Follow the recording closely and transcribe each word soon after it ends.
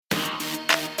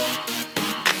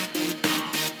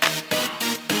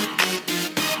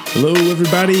Hello,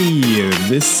 everybody.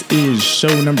 This is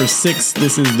show number 6.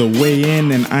 This is The Way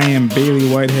In, and I am Bailey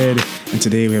Whitehead. And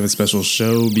today we have a special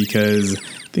show because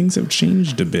things have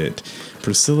changed a bit.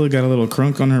 Priscilla got a little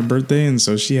crunk on her birthday, and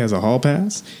so she has a hall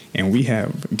pass. And we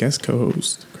have guest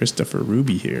co-host Christopher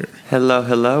Rubi here.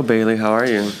 Hello, Bailey. How are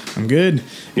you? I'm good.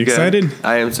 You excited?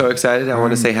 I am so excited. I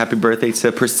want to say happy birthday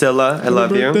to Priscilla. I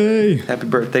love you. Happy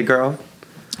birthday, girl.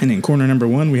 And in corner number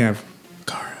 1, we have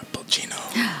Pulcino.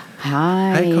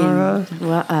 Hi. Hi, Cara.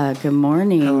 Well, good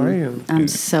morning. How are you? I'm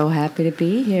so happy to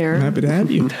be here. I'm happy to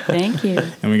have you. Thank you.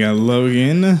 And we got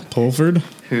Logan Pulford.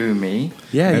 Who, me?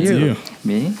 Yeah, That's you.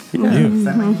 Me? Yeah. You. Is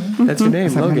that my name? That's your name,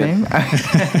 Is that Logan. my name?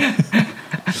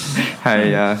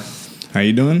 Hi, How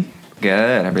you doing?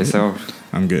 good. How about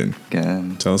yourself? I'm good.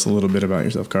 Good. Tell us a little bit about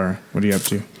yourself, Cara. What are you up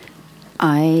to?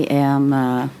 I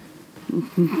am,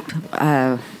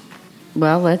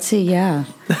 well, let's see, yeah.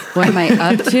 What am I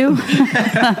up to?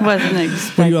 I wasn't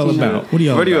expecting. What are you all about?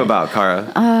 What are you about, Cara?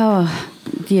 Oh,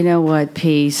 you know what?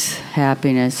 Peace,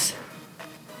 happiness.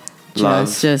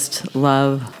 Love. Just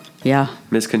love. Yeah,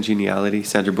 Miss Congeniality,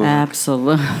 Sandra Bullock.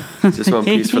 absolutely. Just one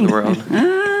piece for the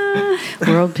world.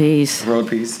 World peace. World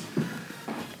peace.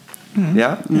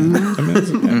 Yeah? I mean,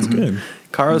 that's good.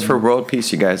 Cara's for world peace,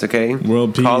 you guys, okay?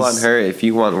 World peace. Call on her if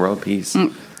you want world peace.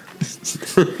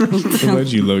 What about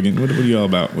you, Logan? What are you all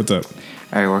about? What's up?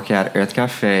 I work at Earth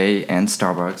Cafe and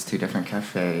Starbucks, 2 different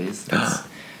cafes. It's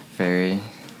very,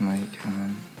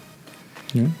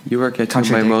 Yeah. You work at two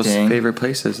of my most Contradicting. favorite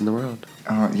places in the world.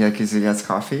 yeah, because he has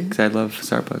coffee. Because I love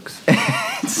Starbucks.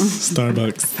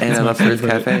 Starbucks. And I love Earth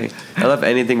Cafe. I love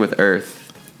anything with Earth.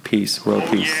 Peace. World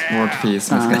peace. World peace,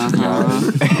 Miss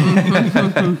Congeniality.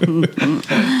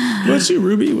 What's you,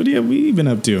 Ruby? What have we been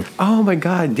up to? Oh my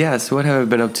God, yes. What have I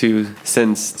been up to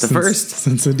since the first?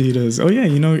 Since Adidas. Oh, yeah.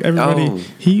 You know, everybody, Oh.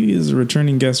 he is a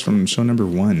returning guest from show number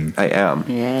 1. I am.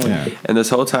 Yeah. Yeah. And this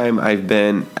whole time I've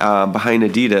been behind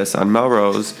Adidas on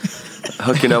Melrose,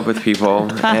 hooking up with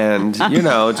people and,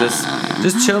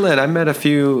 just chilling. I met a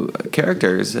few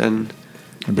characters and,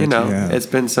 I bet you have. it's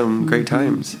been some great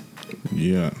times.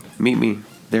 Yeah. Meet me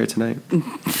there tonight.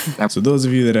 So those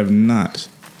of you that have not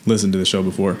listened to the show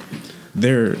before,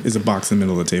 there is a box in the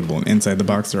middle of the table, and inside the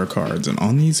box there are cards, and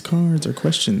on these cards are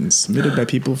questions submitted by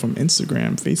people from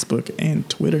Instagram, Facebook, and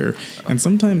Twitter, and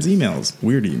sometimes emails,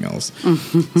 weird emails.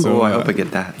 So I hope I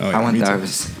get that. Oh, yeah, I want me too.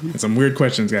 those. And some weird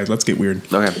questions, guys. Let's get weird.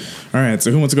 Okay. All right,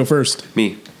 so who wants to go first?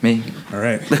 Me. Me. All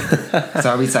right, So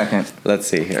I'll be second. Let's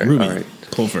see here. Ruby, All right.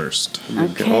 pull first.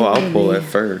 Okay, I'll pull baby. it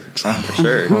for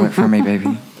sure. Pull it for me,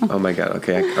 baby. Oh my God.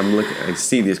 Okay. I'm looking. I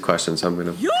see these questions, so I'm going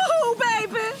to. Yoo-hoo,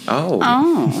 baby! Oh.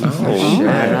 Oh, shit.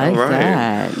 I like All right.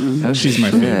 that. Oh, She's my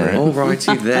favorite. Oh,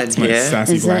 righty then. My Yeah.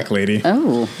 sassy Is black that- lady.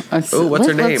 Oh, what's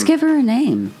her name? Let's give her a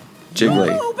name. Jiggly.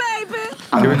 Yoo-hoo, baby!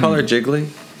 Can we call her Jiggly?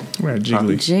 Where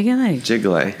Jiggly? Jiggly.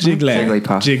 Jiggly. Jiggly.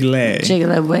 Jigglypuff. Jiggly.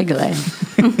 Jiggly wiggly.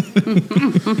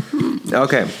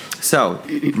 Okay, so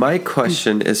my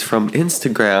question is from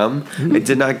Instagram. I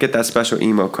did not get that special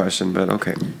emo question, but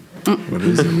okay. What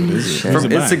is it? What is it? From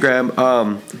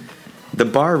Instagram, the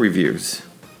bar reviews.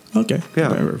 Okay. Yeah,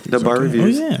 the bar Okay.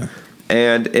 reviews. Oh, yeah.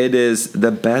 And it is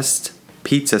the best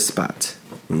pizza spot.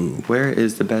 Ooh, Where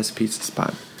is the best pizza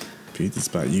spot? pizza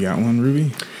spot. You got one,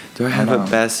 Ruby? Do I have a know.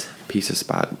 best pizza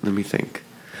spot? Let me think.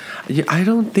 Yeah, I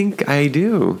don't think I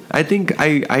do. I think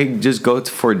I just go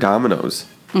for Domino's.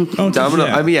 Oh, Domino.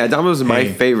 yeah. I mean, yeah, Domino's is my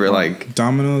Hey. favorite. Like,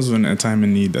 Domino's, when at a time of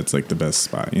need, that's like the best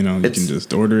spot. You know, you It's- can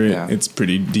just order it. Yeah. It's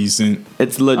pretty decent.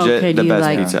 it's legit Okay, the do you best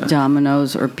like pizza.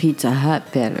 Domino's or Pizza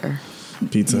Hut better?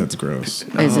 Pizza Hut's gross.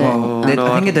 Is Oh, it? no,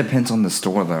 I think it depends on the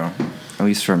store, though. At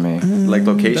least for me. Like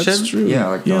location? That's true. Yeah,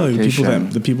 like the the people location.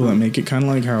 the people that make it, kind of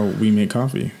like how we make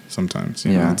coffee sometimes.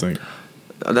 You know, Yeah. it's like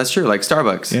That's true. Like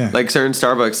Starbucks. Yeah. Like certain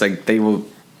Starbucks, like they will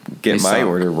get They my suck.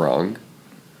 order wrong.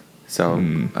 So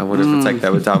I wonder if it's like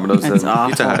that with Domino's and That's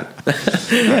Pizza Hut.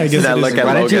 yeah, I guess Did I it is look at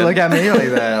Why did you Logan? look at me like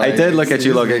that? I Like, did look at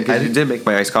you, Logan, I because you did make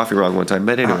my iced coffee wrong one time.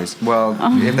 But anyways, Well,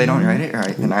 if they don't write it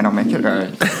right, then I don't make it right.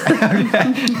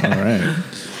 all right.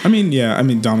 I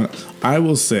mean, Domino. I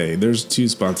will say there's 2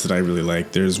 spots that I really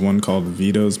like. There's one called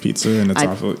Vito's Pizza, and it's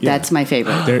off of That's my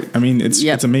favorite. There, I mean, it's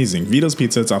Yep. it's amazing. Vito's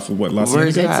Pizza. It's off of what La Where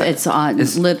is Cienega? it? It's on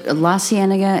La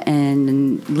Cienega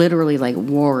and literally like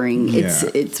Warring. Yeah.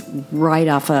 It's right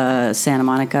off of Santa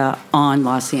Monica on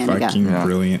La Cienega. Fucking Yeah.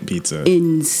 brilliant pizza.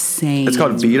 Insane. it's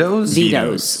called Vito's.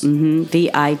 Vito's. Mm-hmm.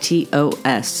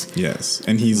 Vitos. Yes,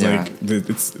 and he's Yeah. like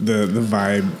it's the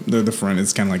vibe. The front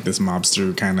is kind of like this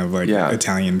mobster kind of like Yeah.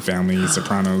 Italian family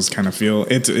Sopranos kind of feel.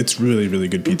 It's really really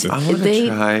good pizza. I want to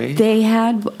try. They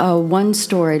had one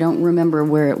store. I don't remember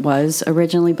where it was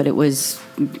originally, but it was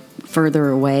further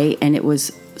away, and it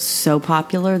was so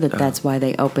popular that that's why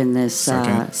they opened this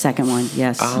second one.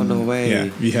 Yes. Oh, no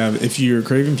way. Yeah, if you're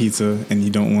craving pizza and you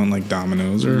don't want like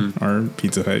Domino's or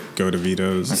Pizza Hut, go to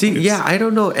Vito's. See, I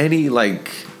don't know any like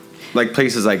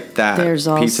places like that. There's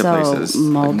pizza also places.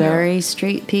 Mulberry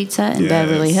Street Pizza in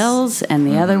Beverly Hills, and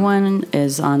the other one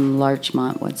is on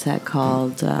Larchmont. What's that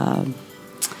called?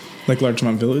 Like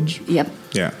Larchmont Village? Yep.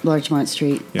 Yeah. Larchmont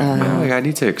Street. Yeah. I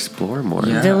need to explore more.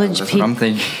 Yeah. Village that's what I'm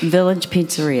thinking. Village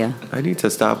Pizzeria. I need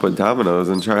to stop with Domino's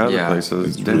and try other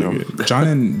places. It's really good.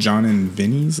 John and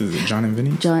Vinny's? Is it John and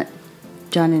Vinny's?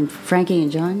 John and Frankie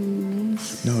and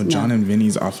John's? No, John and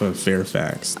Vinny's off of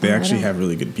Fairfax. They actually have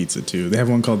really good pizza too. They have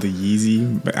one called the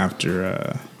Yeezy, but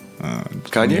after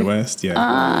Kanye West.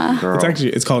 Yeah.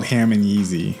 It's called Ham and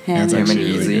Yeezy. Ham it's and actually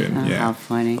Yeezy. really good. Oh, how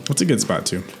funny. It's a good spot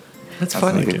too. That's I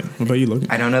funny. like it. What about you, Logan?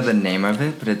 I don't know the name of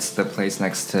it, but it's the place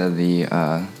next to the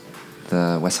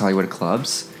West Hollywood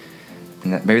clubs.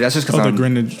 And maybe that's just because the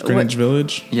Greenwich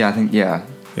Village? Yeah, I think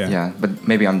Yeah. But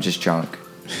maybe I'm just drunk,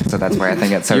 so that's why I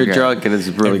think it's so You're good. drunk and it's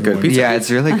really good pizza. Yeah, it's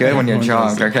really good when you're Everyone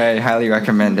loves drunk. it. Okay, highly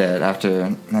recommend it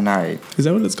after the night. Is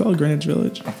that what it's called? Greenwich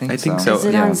Village? I think I think so. Is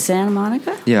it on Santa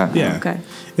Monica? Yeah. Yeah. Okay.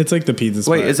 It's like the pizza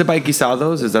spot. Wait, is it by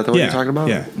Guisados? Is that the one yeah. you're talking about?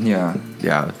 Yeah. Yeah.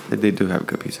 Yeah, they do have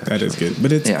good pizza. That is actually. good.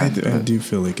 But it's Yeah. I do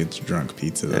feel like it's drunk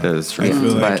pizza, though. It is I drunk.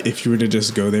 feel like But- if you were to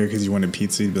just go there because you wanted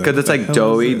pizza, you'd be like, Because it's "What like the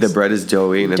hell is doughy. The this?" bread is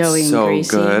doughy and Doughy it's and so greasy.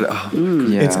 good. Oh,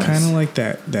 Yeah. It's kind of like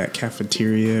that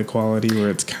cafeteria quality where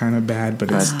it's kind of bad,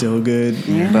 but it's still good.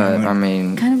 Yeah. But Like, I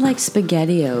mean, Kind of like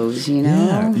SpaghettiOs, you know?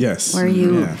 Yeah, yes. Where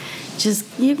you Yeah.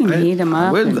 you can heat them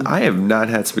up. I have not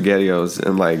had SpaghettiOs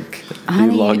in like Honey,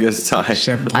 the longest time.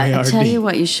 Chef I tell Boyardee. you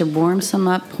what, you should warm some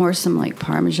up, pour some like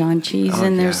Parmesan cheese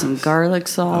in there, yes. some garlic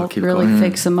salt, keep really going.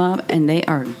 fix them up, and they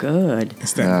are good.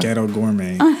 It's that ghetto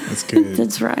gourmet. That's good.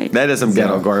 That's right. That is some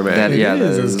ghetto gourmet. that- It Yeah, is.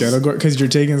 that It's is- ghetto gourmet because you're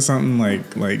taking something like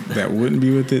that wouldn't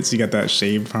be with it. So you got that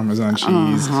shaved Parmesan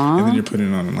cheese, and then you're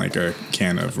putting it on like a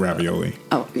can of ravioli.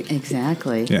 Oh,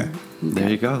 exactly. Yeah. There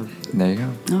you go. there you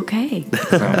go. Okay.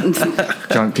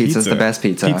 Drunk pizza's the best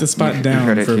pizza. Pizza spot You down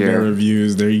heard it for here. better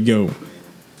reviews. There you go.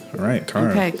 All right,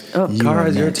 Cara. Okay. Oh. You Cara, are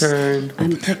it's your next. turn.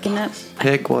 I'm picking up.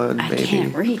 Pick one, I baby.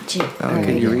 can't reach it. Oh,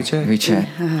 can you reach it? Reach it.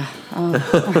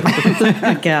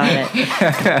 I got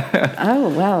it. Oh,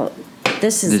 well.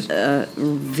 This is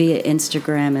via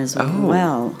Instagram as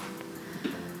well.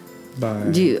 By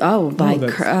By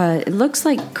that's- it looks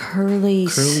like Curly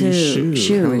Shoe.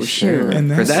 Curly Shoe. and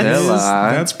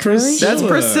Priscilla. that's Priscilla. That's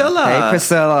Priscilla. Hey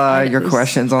Priscilla, your is-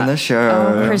 questions on the show.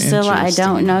 Oh, Priscilla, I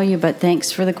don't Interesting. know you, but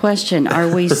thanks for the question. Are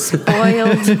we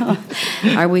spoiled?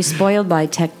 Are we spoiled by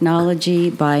technology,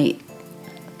 by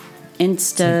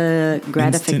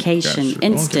gratification,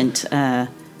 instant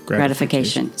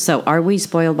gratification? So, are we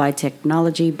spoiled by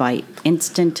technology, by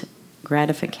instant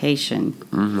gratification?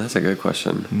 That's a good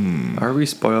question. Are we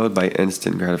spoiled by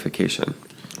instant gratification?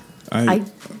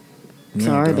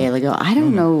 Sorry, go. Bailey. I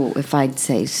don't know if I'd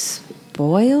say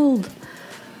spoiled.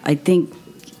 I think,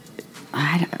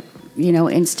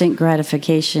 instant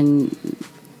gratification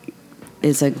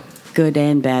is a good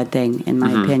and bad thing, in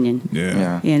my opinion.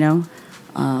 Yeah. You know?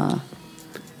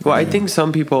 Well, I think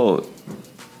some people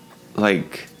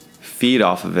like feed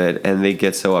off of it and they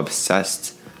get so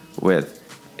obsessed with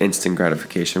instant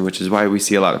gratification, which is why we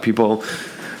see a lot of people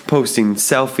posting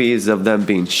selfies of them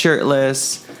being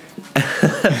shirtless.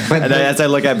 And then as I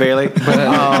look at Bailey,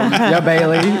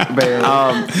 Bailey. but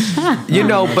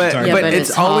but it's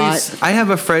it's always. hot. I have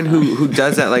a friend who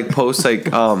does that, like posts like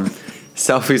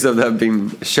selfies of them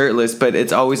being shirtless, but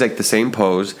it's always like the same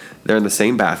pose. They're in the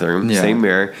same bathroom, Yeah. same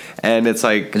mirror, and it's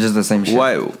like It's just the same shit.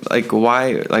 What? Like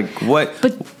why? Like what?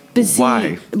 But see,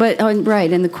 Why? But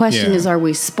right, and the question Yeah. is, are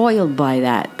we spoiled by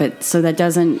that? But so that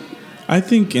doesn't. I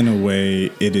think in a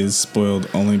way it is spoiled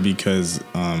only because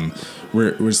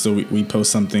we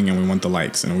post something and we want the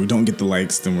likes, and if we don't get the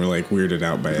likes, then we're like weirded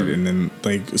out by it. And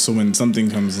then so when something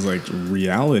comes like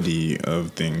reality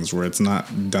of things where it's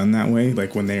not done that way,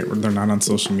 like when they're not on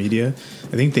social media,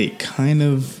 I think they kind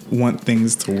of want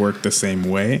things to work the same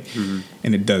way,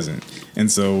 and it doesn't.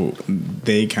 And so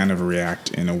they kind of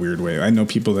react in a weird way. I know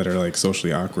people that are like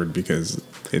socially awkward because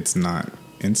it's not.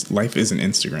 Life isn't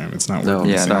Instagram. It's not working the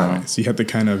Yeah, same no. way. So you have to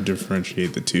kind of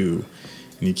differentiate the two,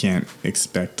 and you can't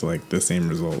expect like the same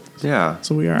result. Yeah.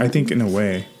 So we are, I think, in a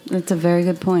way. That's a very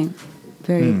good point.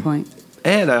 Very good point.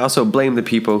 And I also blame the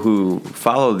people who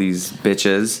follow these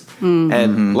bitches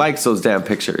and likes those damn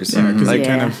pictures. Yeah, because Like, they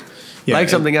kind Yeah. of like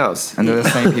something else. And they're the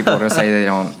same people that say they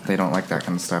don't like that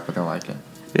kind of stuff, but they like it.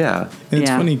 Yeah. And it's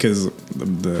Yeah. funny because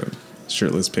the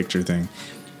shirtless picture thing.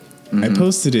 I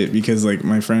posted it because like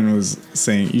my friend was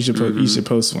saying you should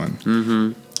post one.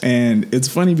 Mm-hmm. And it's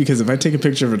funny because if I take a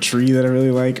picture of a tree that I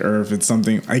really like, or if it's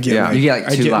something I get, you get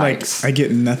like 2 likes. I get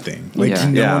nothing. Like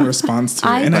no one responds to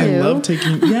it, and I love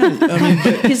taking. Yeah, I mean,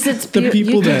 because it's the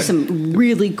people you do that some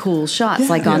really cool shots,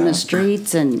 like on the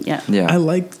streets, and I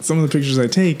like some of the pictures I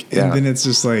take, and then it's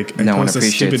just like I post a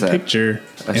stupid picture,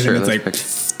 and then it's like.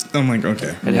 I'm like,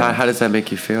 okay. And how does that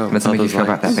make you feel? What's that make you feel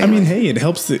about that? I mean, hey, it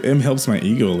helps my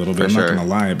ego a little bit. I'm not gonna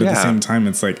lie, but at the same time,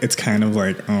 it's like it's kind of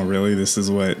like, oh, really? These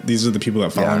are the people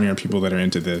that follow me are people that are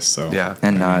into this. So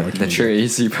and not the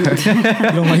trees. You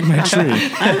don't like my tree?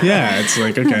 Yeah, it's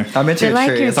like okay. I'm into they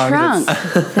like your trunk.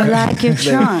 They like your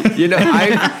trunk. You know,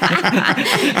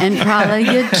 and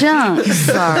probably your junk.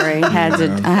 Sorry, I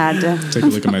had to take a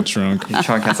look at my trunk. Your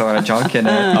trunk has a lot of junk in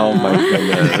it. Oh my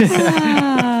goodness.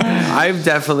 I've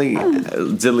definitely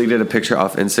deleted a picture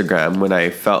off Instagram when I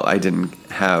felt I didn't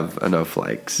have enough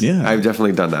likes. Yeah. I've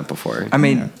definitely done that before. I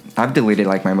mean, I've deleted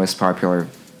like my most popular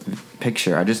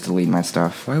picture. I just delete my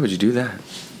stuff. Why would you do that?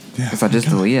 Because I just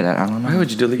deleted it. I don't know. Why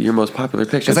would you delete your most popular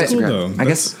picture? That's cool, though. I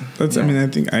guess that's. I mean, I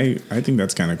think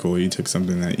that's kind of cool. You took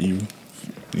something that you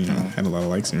know had a lot of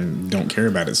likes and don't care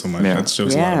about it so much. That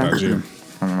shows a lot about you.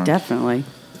 Definitely.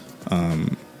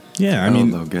 Yeah, I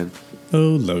mean, Logan.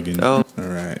 Oh, Logan. Oh. All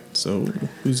right. So,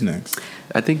 who's next?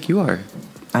 I think you are.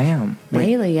 I am.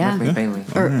 Bailey, Bailey.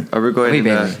 Are we going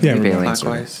Bailey? Yeah, Bailey.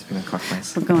 Clockwise?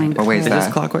 Clockwise. We're going. What way is It that?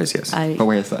 is clockwise, yes. What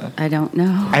way is that? I don't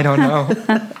know. I don't know.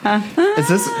 Is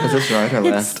this right or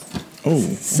left? Oh,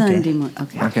 Sunday morning.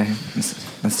 Okay. Okay. Let's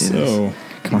do this. So,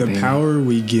 Come on, the Bailey. power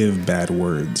we give bad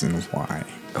words and why.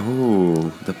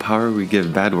 Oh, the power we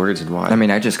give bad words and why. I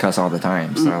mean, I just cuss all the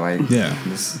time, so like. Yeah.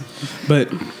 But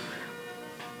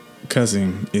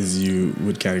cussing you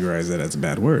would categorize that as a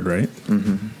bad word, right?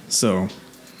 Mm-hmm. So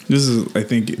this is, I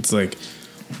think it's like,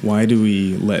 why do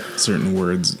we let certain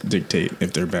words dictate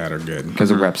if they're bad or good? Because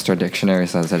the Webster Dictionary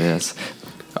says it is.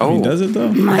 I mean, does it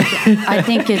though? I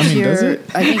think it's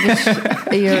I mean, it's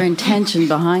your intention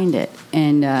behind it,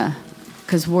 and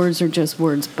because words are just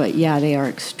words, but they are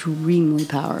extremely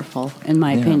powerful in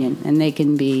my opinion, and they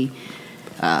can be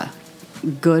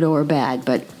good or bad,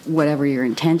 but whatever your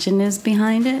intention is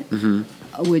behind it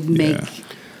would make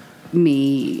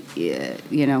me,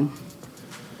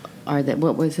 are that,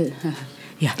 what was it?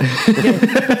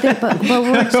 But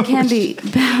words can be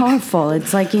powerful.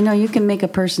 It's like, you can make a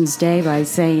person's day by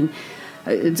saying,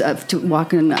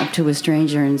 walking up to a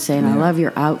stranger and saying, I love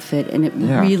your outfit, and it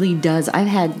really does. I've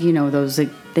had, those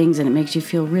things, and it makes you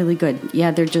feel really good.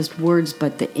 Yeah, they're just words,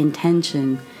 but the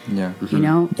intention... Yeah.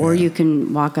 Or you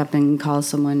can walk up and call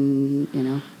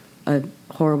someone, a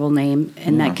horrible name,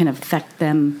 and that can affect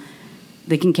them.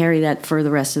 They can carry that for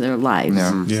the rest of their lives.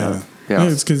 Yeah.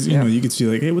 It's because, you could see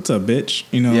like, hey, what's up, bitch?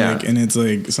 Like, and it's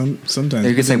like, sometimes...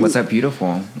 You could say, what's up,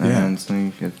 beautiful? Yeah. So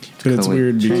you could but it's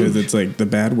weird because it's like, the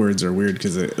bad words are weird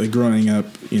because like growing up,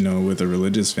 with a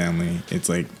religious family, it's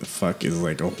like, fuck is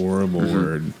like a horrible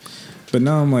word. But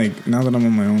now I'm like, now that I'm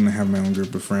on my own, I have my own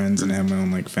group of friends and I have my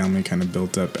own like family kind of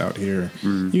built up out here.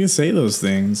 You can say those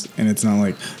things and it's not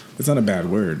a bad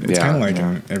word. It's kind of like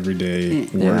an everyday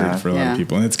word for a lot of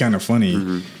people. And it's kind of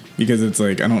funny because it's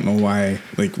like, I don't know why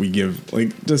like we give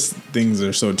like just things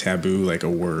are so taboo, like a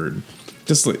word.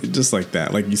 Just like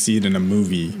that. Like you see it in a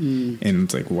movie and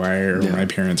it's like, why are my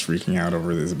parents freaking out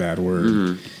over this bad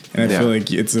word? And I feel like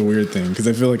it's a weird thing because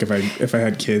I feel like if I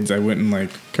had kids, I wouldn't like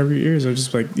cover your ears. I would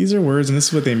just be like, these are words and this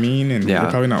is what they mean, and they're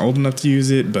probably not old enough to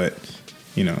use it. But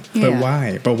but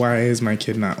why? But why is my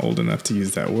kid not old enough to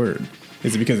use that word?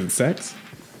 Is it because it's sex?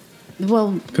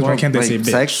 Well, because why can't they say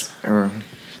bitch? Sex or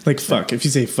like fuck? If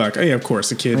you say fuck, oh yeah, of course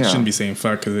a kid shouldn't be saying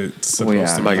fuck because it's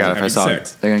supposed to be my God, if I saw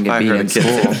sex. They're gonna get beat in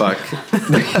school. Fuck.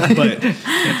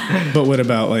 but what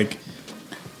about like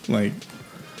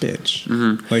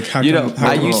bitch? Like how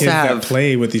come kids that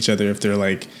play with each other if they're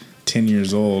like 10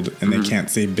 years old and they can't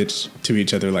say bitch to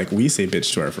each other like we say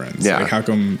bitch to our friends? Like how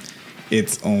come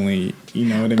it's only, you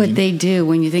know what I mean? But they do.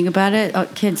 When you think about it,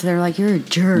 kids, they're like, you're a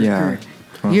jerk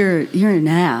or you're an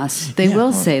ass. They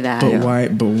will say that.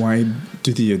 But why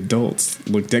do the adults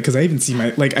look dead? Because I even see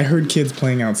I heard kids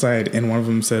playing outside and one of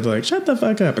them said like, shut the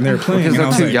fuck up, and they were playing and I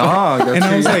was like,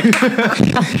 I was like,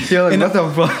 you're like, what the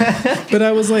fuck? But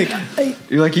I was like,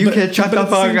 you're like, you kid, shut the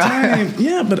fuck up.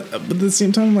 Yeah, but at the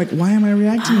same time I'm like, why am I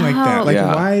reacting like that? Like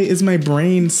why is my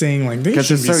brain saying like they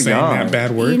should be saying that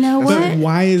bad word? You know what? But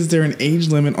why is there an age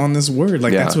limit on this word?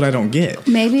 Like that's what I don't get.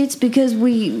 Maybe it's because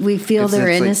we feel their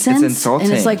innocence, it's insulting.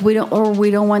 and it's like we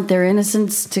don't want their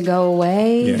innocence to go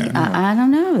away. Yeah. I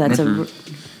don't know. That's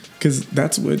Because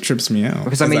that's what trips me out.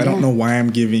 Because, I I mean, don't know why I'm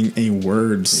giving a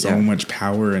word so Yeah. much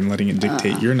power and letting it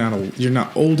dictate. You're not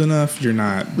old enough. You're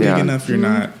not big Yeah. enough. You're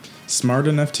not smart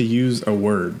enough to use a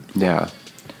word. Yeah.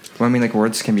 Well, I mean, like,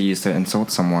 words can be used to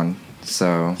insult someone.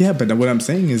 So Yeah, but what I'm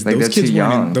saying is Like, those they're too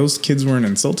young. those kids weren't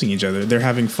insulting each other. They're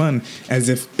having fun. As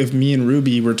if me and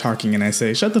Ruby were talking and I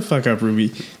say, "Shut the fuck up,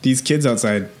 Ruby." These kids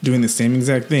outside doing the same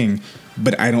exact thing,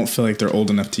 but I don't feel like they're old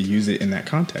enough to use it in that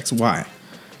context. Why?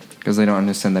 because they don't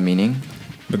understand the meaning.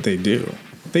 But they do.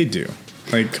 They do.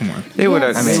 Like, come on. They would.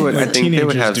 Yes. I think they would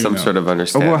Teenagers have do some know. sort of Oh,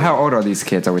 understanding. well, how old are these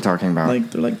kids? Are we talking about? Like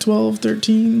they're like 12,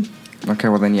 13. Okay,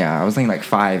 well then, yeah, I was thinking like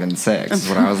 5 and 6 is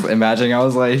what I was imagining. I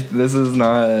was like, this is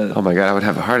not. Oh my god, I would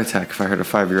have a heart attack if I heard a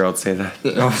 5-year-old say that.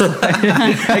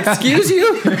 Excuse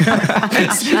you?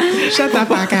 Shut the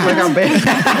fuck up. Like I'm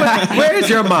big. Where's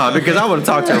your mom? Because I want to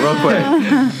talk to her real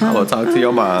quick. I want to talk to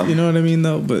your mom. You know what I mean,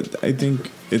 though? But I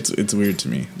think it's weird to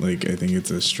me. Like, I think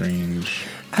it's a strange.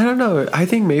 I don't know. I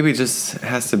think maybe it just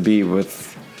has to be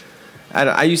with.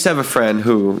 I used to have a friend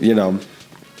who, you know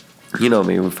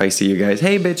me, if I see you guys,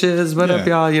 hey bitches, what up,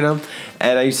 Yeah. y'all,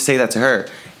 and I used to say that to her,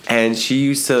 and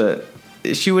she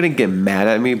wouldn't get mad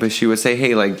at me, but she would say,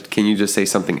 hey, like, can you just say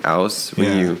something else when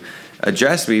Yeah. you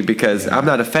address me, because I'm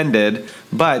not offended,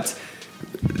 but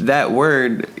that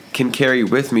word can carry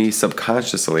with me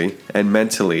subconsciously and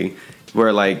mentally,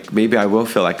 where like maybe I will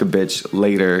feel like a bitch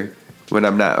later when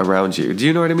I'm not around you. Do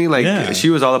you know what I mean? Like, Yeah. she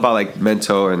was all about like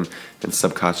mental and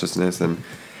subconsciousness, and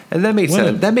that makes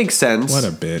sense. That makes sense. What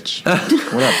a bitch.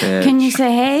 What up, bitch? Can you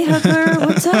say, "Hey, hooker,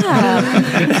 what's up?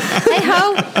 Hey,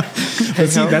 ho." But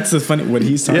see, that's the funny. What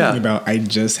he's talking Yeah. about, I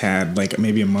just had like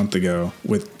maybe a month ago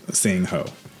with saying ho.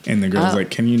 And the girl's Oh. like,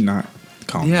 can you not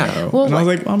call me Yeah. ho? Well, and I was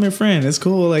like, I'm your friend. It's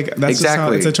cool. Like, that's just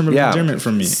how Exactly. it's a term of Yeah. endearment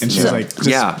for me. And she's So- like,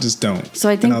 just don't. So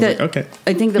I think and I was that like, okay.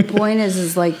 I think the point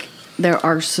is like there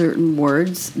are certain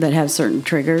words that have certain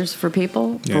triggers for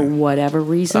people Yeah. for whatever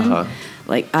reason. Uh-huh.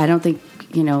 Like I don't think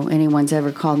anyone's ever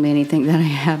called me anything that I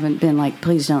haven't been like,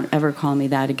 please don't ever call me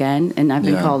that again. And I've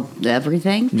been Yeah. called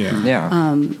everything. Yeah.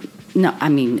 Yeah. No, I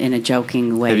mean in a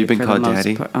joking way. Have you been for called the most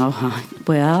daddy? part. Oh,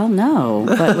 well, no.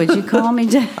 But would you call me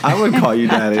daddy? I would call you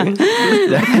daddy.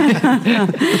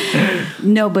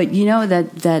 No, but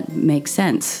that makes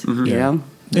sense. You know.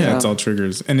 Yeah, So- it's all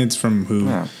triggers. And it's from who,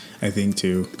 Yeah. I think,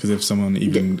 too. Because if someone,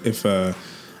 if a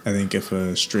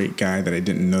straight guy that I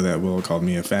didn't know that well called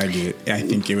me a faggot, I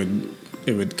think it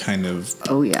would kind of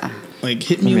Oh yeah. like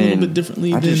hit me a little bit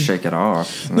differently. I than, just shake it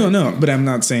off. No, but I'm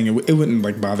not saying it wouldn't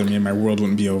like bother me and my world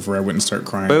wouldn't be over. I wouldn't start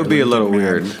crying. But it would I be a wouldn't little get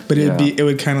mad. weird. But Yeah. it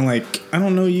would kind of like, I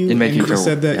don't know you. It'd make and you just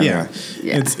feel- said that. yeah.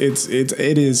 Yeah.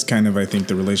 It is kind of, I think,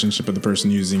 the relationship of the person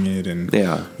using it and,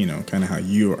 Yeah. kind of how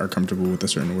you are comfortable with a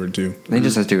certain word too. They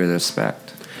just have to do with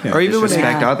respect. Yeah. Or even Just when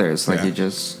respect Yeah. others. Like Yeah. you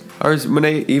just. Or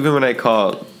when I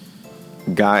call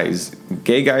guys,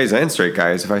 gay guys and straight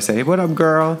guys, if I say, hey, what up,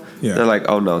 girl? Yeah. They're like,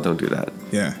 oh no, don't do that.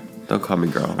 Yeah. Don't call me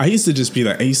girl. I used to just be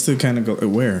like, I used to kind of go,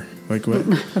 where? Like what?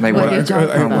 Like What what? are you talking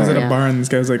I was about? at a Yeah. bar and this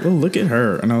guy was like, oh, look at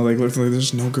her. And I was like,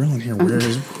 there's no girl in here. Where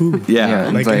is who? Yeah. Yeah.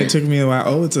 Like, It's and like- it took me a while.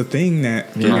 Oh, it's a thing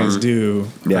that you Yeah. guys do.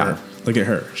 Yeah. Or, look at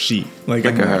her. She. Like,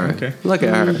 Look I'm at like, her. Okay. Look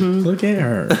at her. Look at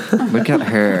her. Look at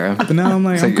her. But now I'm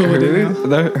like, It's I'm like cool with it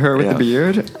now. her with Yeah. the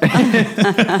beard.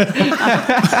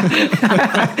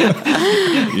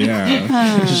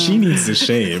 Yeah. She needs to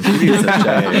shave. Piece of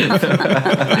shame.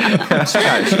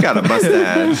 she got a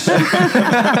mustache.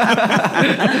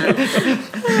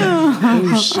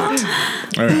 Oh,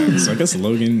 shit. All right. So I guess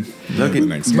Logan. you have the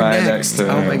next My one. next, Oh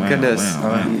my Wow, goodness. wow,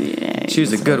 wow. Yeah.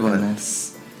 Choose a good one.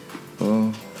 Goodness.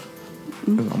 Oh.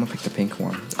 Ooh, I'm gonna pick the pink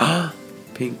one.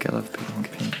 Pink. I love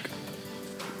pink. Pink.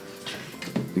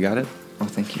 You got it? Oh,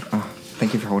 thank you. Oh,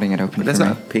 thank you for holding it open But that's for me.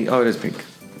 not pink. Oh, it is pink.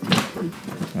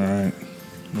 All right.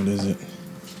 What is it?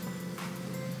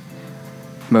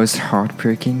 Most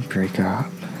heartbreaking breakup.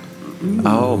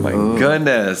 Oh my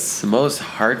goodness. Most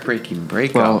heartbreaking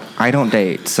breakup. Well, I don't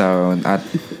date, so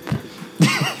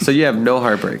So you have no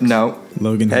heartbreaks? no,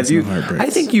 Logan has Have you? no heartbreaks. I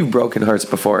think you've broken hearts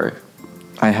before.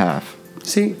 I have.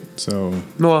 See? So,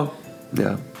 Well,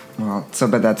 yeah. Well,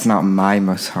 but that's not my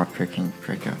most heartbreaking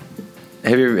breakup.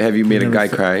 Have you made a never guy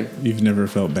fe- cry? You've never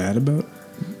felt bad about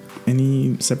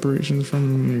any separations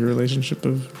from your relationship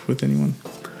with anyone?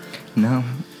 No,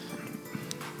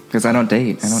 because I don't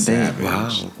date. I don't Savage. date. Wow.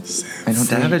 I don't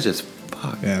Savage date. as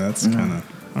fuck. Yeah, that's kind of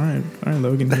all right,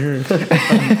 Logan.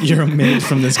 You're omitted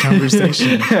from this conversation.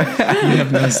 You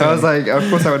have no say. I was like, of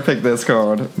course I would pick this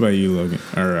card. What about you, Logan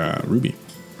or Ruby?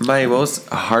 My most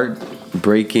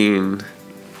heartbreaking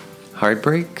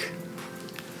heartbreak?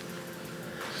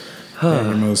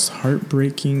 Your most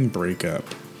heartbreaking breakup.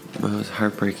 Most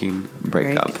heartbreaking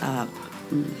breakup. Break up.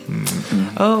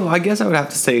 Oh, I guess I would have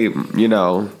to say,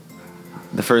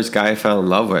 the first guy I fell in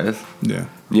love with. Yeah.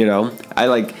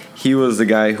 He was the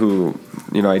guy who,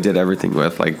 I did everything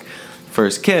with, like,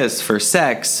 first kiss, first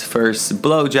sex, first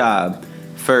blowjob,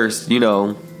 first,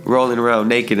 rolling around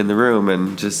naked in the room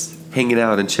and just hanging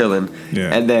out and chilling.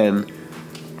 Yeah. And then,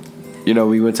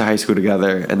 we went to high school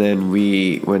together, and then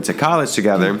we went to college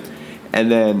together. And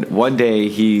then one day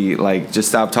he, just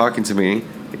stopped talking to me,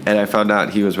 and I found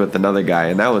out he was with another guy,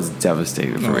 and that was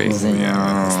devastating for me.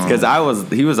 Because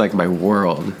he was like my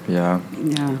world. Yeah.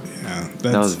 Yeah. Yeah.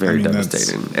 That was very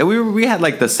devastating. And we had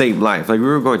like the same life. Like we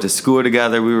were going to school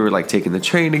together. We were like taking the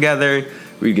train together.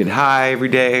 We'd get high every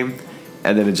day.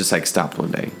 And then it just like stopped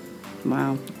one day.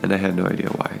 Wow. And I had no idea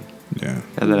why. Yeah.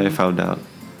 And then I found out.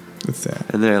 That's sad.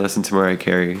 And then I listened to Mariah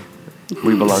Carey.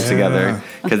 We Belong Together.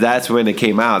 Because that's when it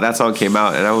came out. That song came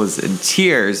out. And I was in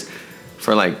tears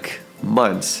for like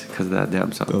months because of that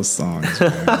damn song. Those songs,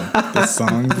 man. The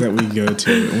songs that we go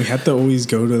to. And we have to always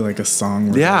go to like a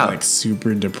song where we're like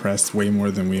super depressed way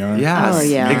more than we are. Yes, oh,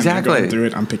 yeah. Exactly. Going through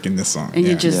it, I'm picking this song. And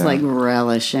you just like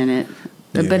relish in it.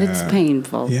 But it's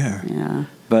painful. Yeah. Yeah.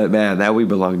 But man, that We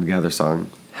Belong Together song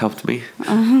helped me.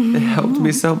 It helped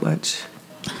me so much.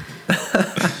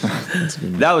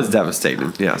 That was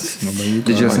devastating, yes.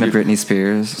 Did you listen to Britney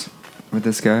Spears with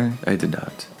this guy? I did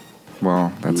not.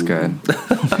 Well, that's good.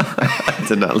 I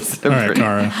did not listen to All right, Britney.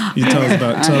 Cara, you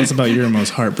tell us about your most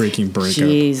heartbreaking breakup.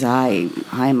 Jeez,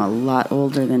 I'm a lot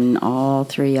older than all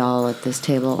three y'all at this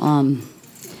table.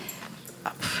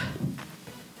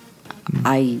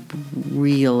 I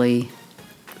really.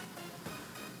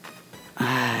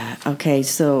 Okay,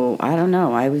 so I don't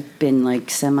know. I've been like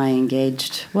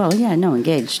semi-engaged. Well, yeah, no,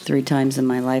 engaged 3 times in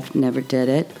my life. Never did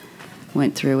it.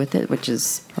 Went through with it, which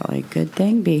is probably a good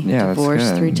thing. Divorced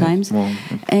that's 3 good. times. Well,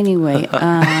 anyway,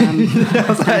 I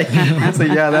was like,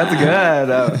 yeah, that's good.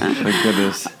 Oh, my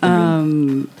goodness.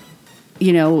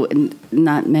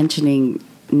 Not mentioning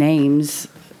names,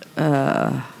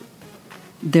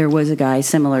 there was a guy,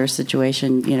 similar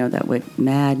situation, that went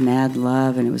mad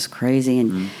love, and it was crazy.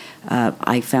 And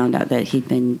I found out that he'd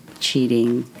been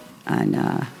cheating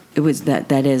on. It was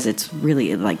it's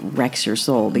really, it like wrecks your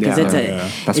soul because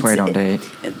that's why I don't date.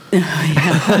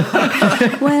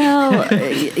 Well,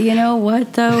 you know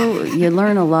what though? You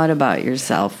learn a lot about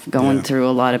yourself going through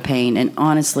a lot of pain. And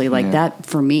honestly, that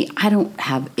for me, I don't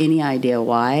have any idea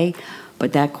why,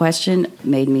 but that question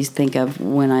made me think of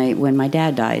when my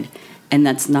dad died. And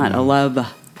that's not a love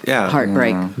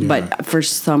heartbreak. Yeah. But for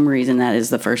some reason, that is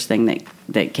the first thing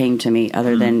that came to me,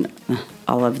 other than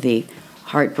all of the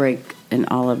heartbreak and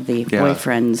all of the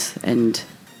boyfriends and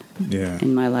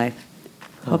in my life.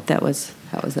 Hope that was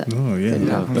that. Oh yeah,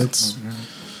 that's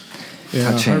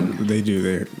they do.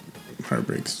 Their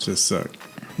heartbreaks just suck.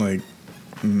 Like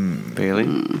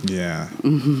Bailey. Yeah.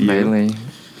 Bailey.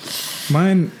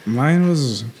 Mine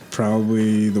was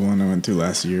probably the one I went through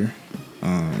last year.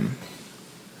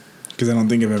 Because I don't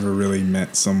think I've ever really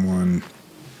met someone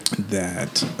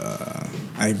that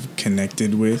I've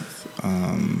connected with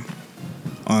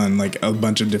on like a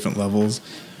bunch of different levels,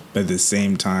 but at the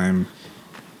same time,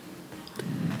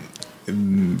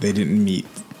 they didn't meet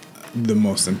the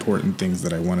most important things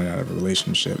that I wanted out of a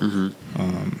relationship.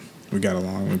 We got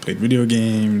along. We played video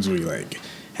games. We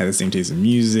had the same taste in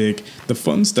music. The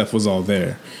fun stuff was all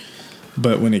there.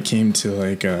 But when it came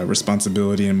to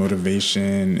responsibility and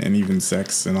motivation and even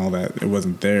sex and all that, it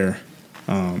wasn't there.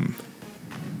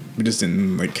 We just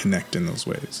didn't connect in those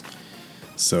ways.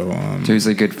 So he's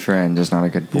a good friend, just not a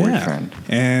good boyfriend.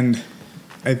 Yeah. And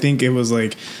I think it was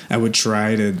I would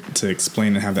try to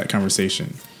explain and have that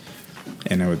conversation.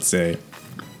 And I would say,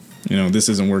 this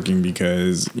isn't working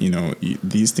because,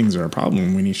 these things are a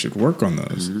problem. We should work on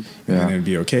those. Mm-hmm. And it'd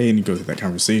be okay. And you go through that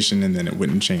conversation and then it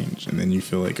wouldn't change. And then you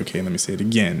feel like, okay, let me say it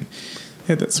again. I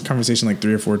had that conversation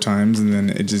 3 or 4 times. And then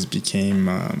it just became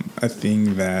a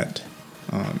thing that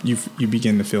you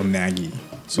begin to feel naggy.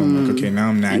 So I'm like, okay, now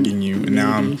I'm nagging you. And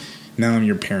now I'm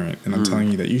your parent. And I'm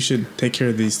telling you that you should take care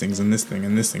of these things and this thing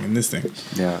and this thing and this thing.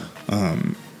 Yeah.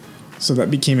 So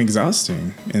that became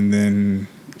exhausting. And then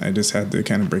I just had to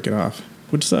kind of break it off,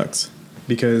 which sucks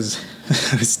because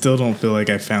I still don't feel like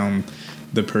I found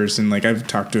the person. I've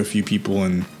talked to a few people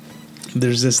and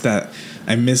there's just that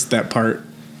I missed that part.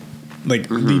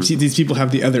 These people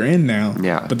have the other end now,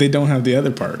 but they don't have the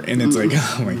other part. And it's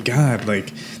oh my God,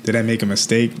 did I make a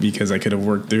mistake because I could have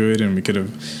worked through it and we could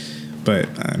have, but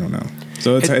I don't know.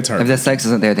 So it's hard. If the sex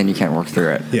isn't there, then you can't work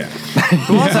through it. Yeah.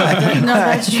 No,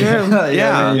 that's true.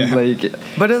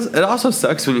 But it also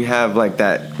sucks when you have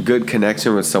that good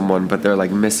connection with someone, but they're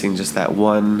missing just that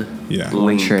one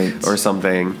link trait or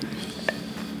something,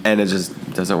 and it just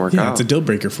doesn't work out. It's a deal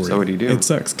breaker for you. So what do you do? It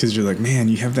sucks because you're like, man,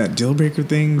 you have that deal breaker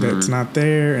thing that's not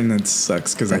there, and that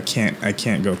sucks because I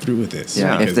can't go through with this.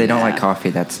 Yeah, if they don't like coffee,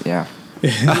 that's that's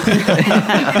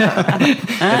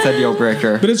a deal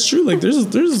breaker. But it's true. Like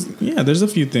there's a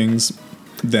few things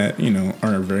that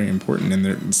are very important, and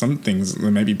there some things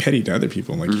that might be petty to other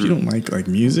people. Like if you don't like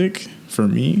music, for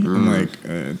me, I'm like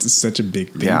it's such a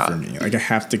big thing for me. Like I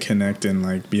have to connect and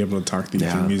like be able to talk to you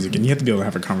through music, and you have to be able to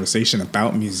have a conversation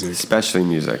about music, especially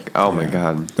music. Oh my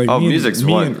god! Like music's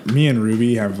one. Me and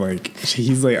Ruby have like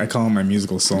he's like I call him my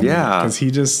musical soulmate because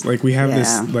he just like we have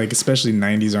this like especially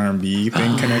 90s R&B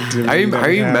thing connected. I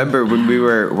remember when we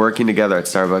were working together at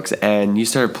Starbucks and you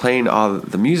started playing all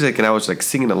the music and I was like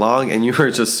singing along and you were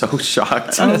just so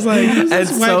shocked. I was like,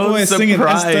 this white boy singing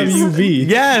SWV.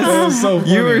 Yes, that was so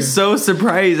funny. You were so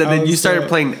surprised, and then you started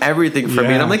playing everything for me,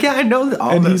 and I'm like, I know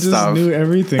all this stuff. And he just knew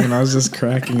everything, and I was just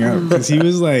cracking up because he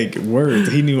was like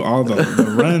words. He knew all the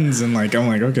runs, and like I'm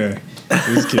like, okay,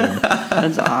 this kid.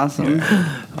 That's awesome.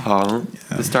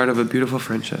 The start of a beautiful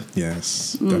friendship.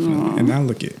 Yes, definitely. And now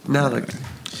look it.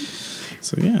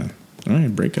 So yeah, all right,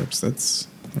 breakups.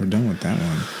 We're done with that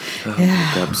one.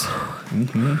 Breakups.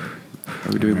 Mm-hmm.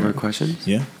 Are we doing more questions?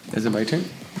 Yeah. Is it my turn?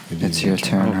 It's your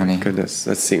turn, honey. Goodness,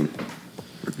 let's see.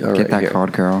 Get that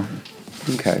card, girl.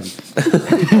 Okay.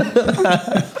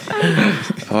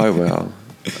 I will.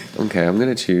 Okay, I'm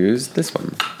gonna choose this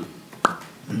one.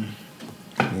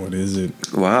 What is it?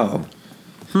 Wow.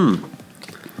 Oh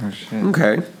shit.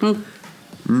 Okay.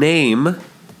 Name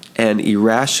an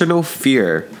irrational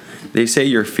fear. They say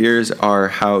your fears are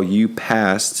how you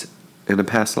passed in a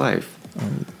past life.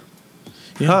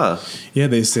 Yeah. Yeah,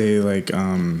 they say like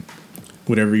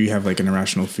whatever you have like an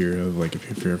irrational fear of, like if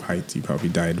you're fear of heights, you probably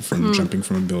died from jumping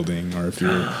from a building, or if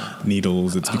you're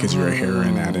needles, it's because you're a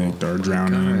heroin addict or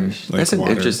drowning. Like that's an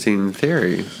interesting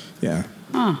theory. Yeah.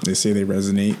 They say they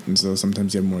resonate, and so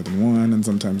sometimes you have more than one, and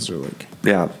sometimes they're like...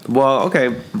 Yeah. Well, okay.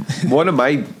 One of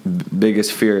my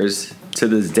biggest fears to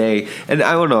this day, and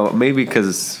I don't know, maybe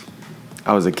because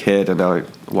I was a kid and I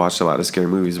watched a lot of scary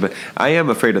movies, but I am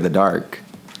afraid of the dark.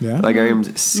 Yeah? Like I am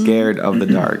scared of the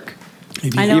dark.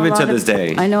 Even to this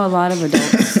day. I know a lot of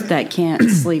adults that can't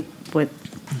sleep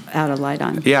without a light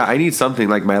on. Yeah, I need something.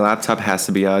 Like my laptop has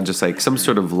to be on, just like some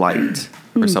sort of light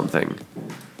or something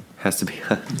has to be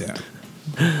on. Yeah.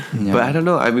 But I don't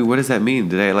know. I mean, what does that mean?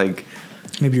 Did I like...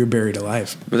 Maybe you're buried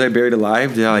alive. Was I buried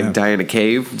alive? Did I like die in a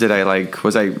cave? Did I like...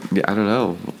 Was I... I don't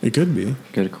know. It could be.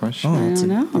 Good question. Oh, I don't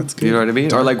know. That's good. You know what I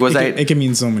mean? Or like was It can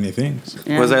mean so many things.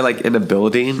 Yeah. Was I like in a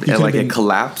building and like it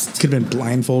collapsed? Could have been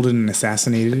blindfolded and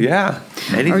assassinated. Yeah.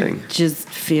 Anything. Or just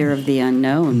fear of the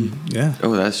unknown. Yeah.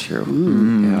 Oh, that's true.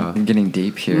 Yeah. I'm getting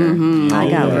deep here. I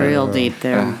got real deep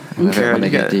there. Karen, you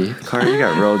got deep. Karen, you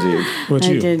got real deep. What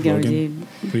I you? did go Logan? deep.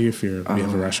 What do you fear? Do you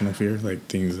have irrational fear? Like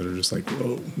things that are just like,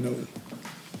 whoa, no.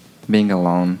 Being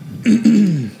alone.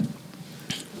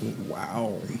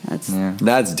 Wow.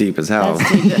 That's deep as hell.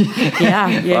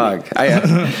 Yeah. Fuck.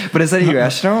 But is that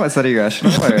irrational?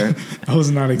 Or? I was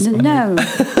not expecting. No.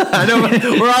 I know.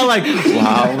 We're all like,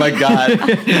 wow, oh my God.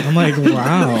 I'm like,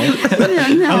 wow.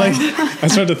 I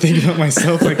started to think about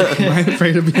myself, like, am I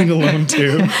afraid of being alone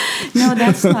too? No,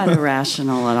 that's not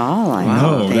irrational at all.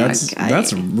 No,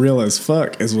 that's real as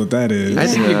fuck is what that is. I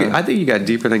think you got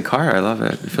deeper than Car. I love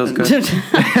it. It feels good.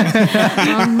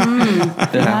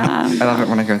 I love it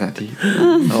when I go that deep.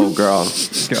 Oh, girl.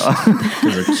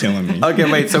 They're killing me. Okay,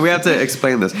 wait. So we have to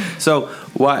explain this. So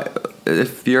what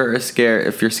if you're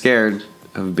scared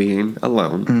of being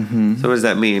alone? So what does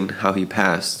that mean? How he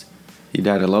passed? You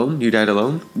died alone? You died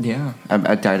alone? Yeah,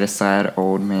 I died a sad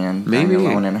old man. Maybe dying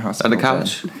alone in a hospital on the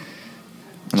couch, bed.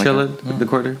 chilling in the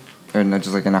corner. Or no,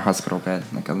 just like in a hospital bed,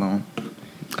 like alone.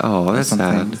 Oh, that's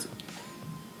sad.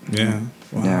 Yeah.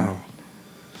 Wow. Yeah.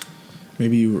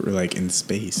 Maybe you were like in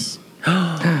space. Maybe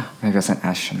I was an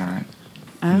astronaut.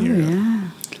 Oh, yeah.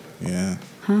 Yeah.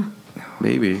 Huh?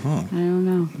 Maybe. Huh. I don't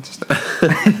know.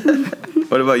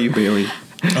 What about you, Bailey?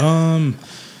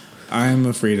 I'm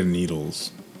afraid of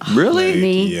needles. Really?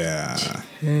 Me? Yeah.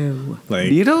 Ew. Like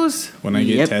Needles? when I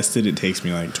get tested, it takes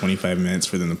me like 25 minutes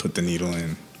for them to put the needle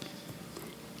in.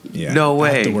 Yeah. No way.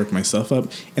 I have to work myself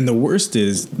up. And the worst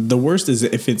is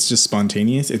if it's just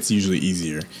spontaneous, it's usually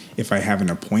easier. If I have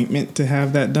an appointment to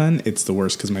have that done, it's the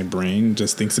worst because my brain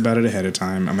just thinks about it ahead of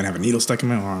time. I'm going to have a needle stuck in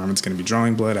my arm. It's going to be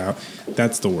drawing blood out.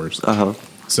 That's the worst.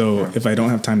 So if I don't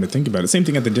have time to think about it, same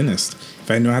thing at the dentist.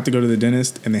 If I know I have to go to the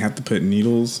dentist and they have to put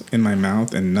needles in my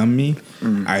mouth and numb me,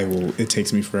 it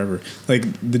takes me forever. Like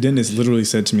the dentist literally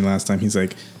said to me last time, he's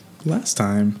like, last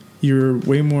time you're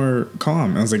way more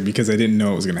calm. I was like, because I didn't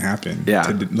know it was going to happen.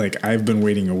 Yeah. Like I've been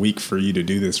waiting a week for you to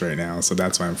do this right now. So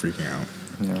that's why I'm freaking out.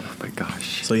 Oh my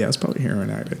gosh. So yeah, it's probably heroin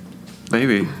addict.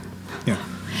 Maybe. Yeah.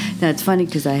 That's funny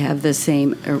because I have the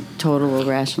same total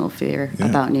irrational fear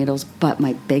about needles, but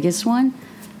my biggest one,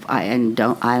 I don't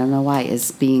know why,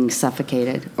 is being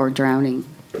suffocated or drowning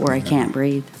where I can't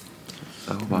breathe.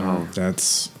 Oh wow.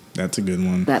 That's a good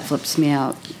one. That flips me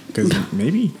out. Because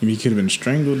maybe you could have been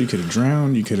strangled, you could have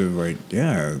drowned, you could have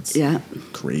it's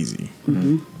crazy.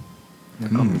 Mm-hmm.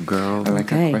 Oh, girl. I like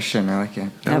that question. I like it.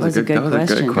 That was a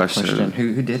good question.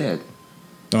 Who did it?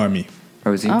 Oh, me. Oh,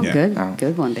 was he? Oh, Yeah. good. Oh.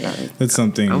 Good one, Bailey. That's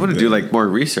something. I want to do more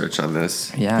research on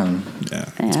this. Yeah. Yeah.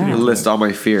 Yeah. List all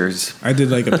my fears. I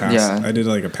did a past. Yeah. I did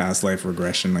a past life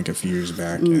regression a few years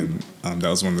back, and that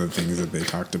was one of the things that they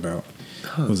talked about.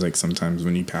 It was sometimes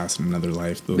when you pass in another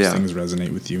life, those things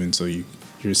resonate with you, and so you're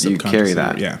subconscious. You carry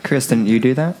that. Yeah. Kristen, you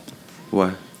do that?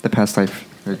 What? The past life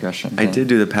regression. I did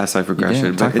do the past life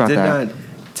regression, but it did not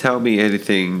tell me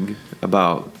anything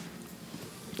about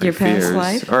your past fears.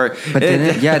 life. Or But did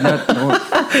it? Yeah, no.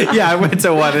 yeah, I went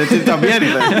to one and it didn't tell me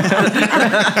anything.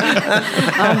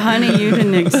 Oh, honey, you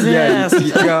didn't exist.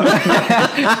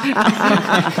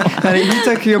 Honey, he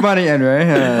took your money in, right?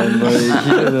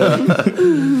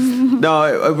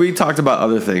 No, we talked about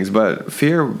other things, but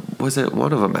fear wasn't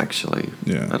one of them, actually.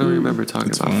 Yeah. I don't remember talking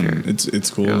It's about fun. fear. It's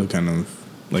cool to kind of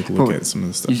look at some of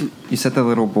the stuff. You said the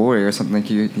little boy or something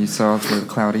you saw the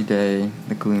cloudy day,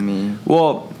 the gloomy.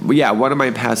 Well, yeah, one of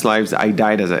my past lives, I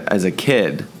died as a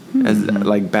kid, as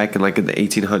back in in the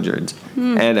 1800s,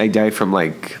 and I died from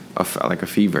a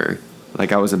fever.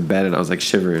 I was in bed and I was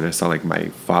shivering. I saw my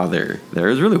father there.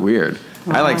 It was really weird.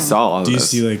 Wow. I saw all of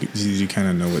this. Do you see did you kind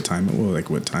of know what time it was?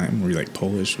 What time were you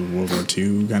Polish or World War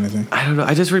II kind of thing? I don't know.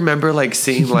 I just remember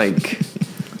seeing I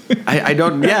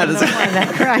don't. Yeah, I don't know why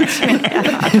that cracks me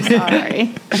up. I'm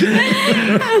sorry.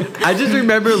 I just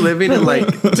remember living in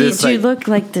this. Did you look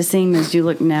the same as you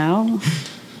look now?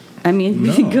 I mean,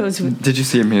 No. it goes with. Did you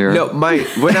see him here? No,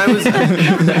 when I was.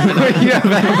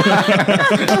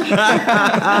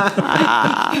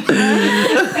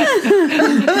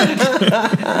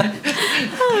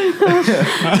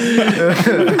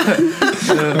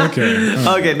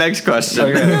 Okay, next question.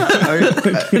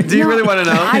 Okay. Do you really want to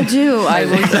know? I do. I'm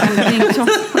being told.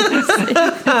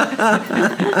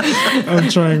 I'm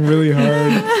trying really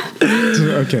hard.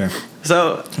 Okay.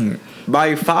 So,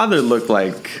 my father looked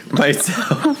like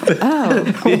myself. Oh,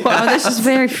 this is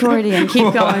very Freudian.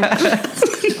 Keep going.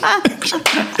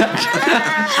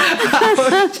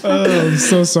 Oh, I'm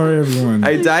so sorry, everyone.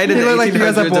 I died in the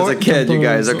 1800s as a kid, you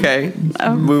guys, okay?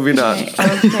 Moving on.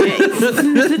 Okay.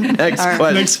 Next All right.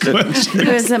 question. Next question.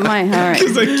 Who is it? All right.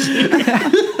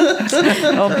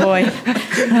 Oh, boy.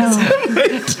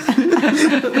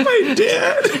 My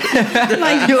dad.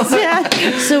 My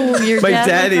dad. So your My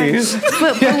dad daddy.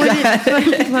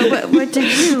 But what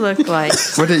did you look like?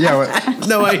 What did, yeah, what,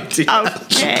 No idea.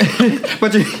 Okay.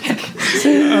 what did,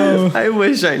 I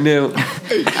wish I knew.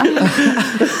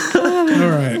 All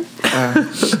right.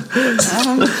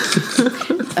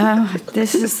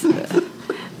 This is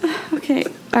okay.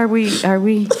 Are we? okay.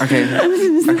 Okay.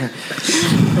 Okay.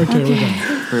 We're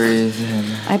done. Breathe in.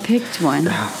 I picked one.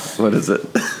 What is it?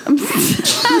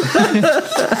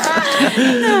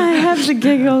 I have the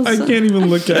giggles. I can't even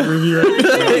look at Ruby right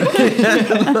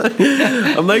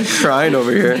I'm crying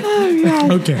over here. Oh,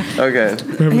 Okay. Okay.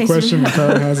 We have a question.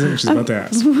 Cara has it. And she's about to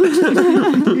ask.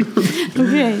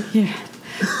 Okay. Yeah.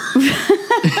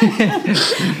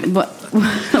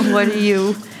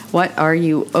 What are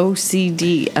you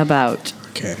OCD about?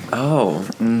 Okay. Oh.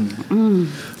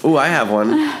 Ooh, I have one.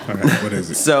 All right. What is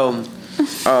it? So,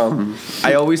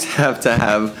 I always have to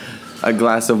have a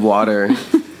glass of water.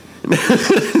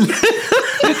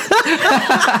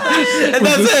 And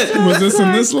that's it. Was this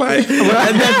in this life? And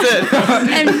that's it.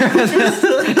 And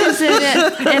is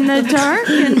it in the dark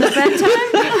in the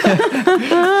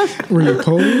bedtime? Were you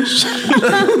Polish?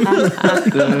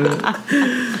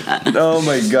 Oh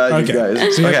my God, Okay. you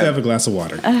guys. So you have to have a glass of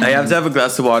water. I have to have a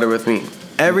glass of water with me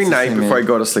every night Same before here. I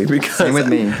go to sleep because Same with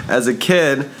me. as a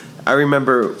kid, I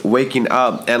remember waking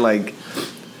up and I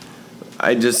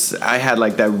had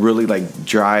that really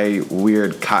dry,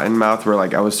 weird cotton mouth where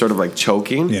I was sort of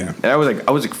choking. Yeah. And I was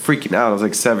freaking out. I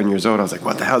was 7 years old. I was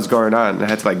what the hell's going on? And I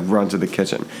had to run to the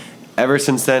kitchen. Ever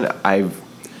since then, I've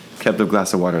kept a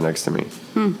glass of water next to me.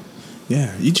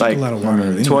 Yeah, you drink a lot of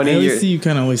water. 20 I always years. see you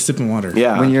kind of always sipping water.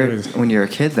 Yeah. when you're a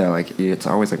kid though, it's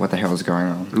always what the hell is going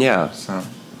on? Yeah. So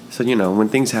So, when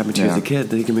things happen to you as a Yeah. kid,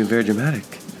 they can be very dramatic.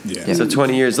 Yeah. So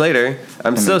 20 years later,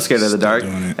 I'm still scared of the still dark,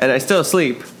 doing it. and I still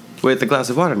sleep with a glass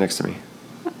of water next to me.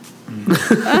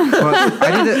 well,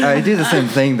 I do the same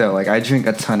thing though. I drink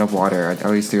a ton of water. I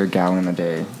always do a gallon a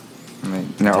day.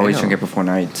 And I always drink it before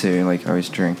night too. Like always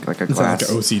drink like a Is glass. that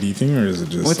like an OCD thing, or is it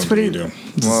just something you do?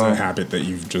 It's a habit that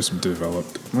you've just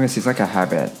developed. I'm gonna say it's like a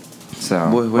habit. So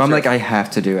I'm like I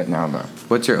have to do it now though.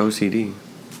 What's your OCD?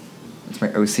 It's my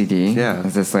OCD. Yeah.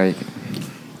 It's just like.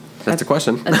 That's the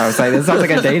question. I was like, this sounds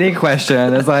like a dating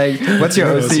question. It's like, what's your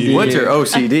OCD? What's your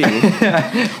OCD?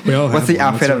 What's the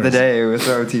outfit of the day with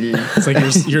the OCD? It's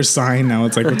like your sign now.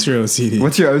 It's like, what's your OCD?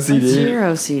 What's your OCD?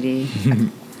 What's your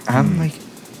OCD? I'm like,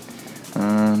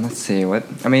 let's see. What?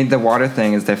 I mean, the water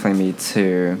thing is definitely me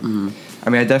too. I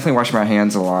mean, I definitely wash my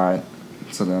hands a lot.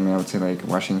 So I mean, I would say like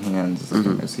washing hands is like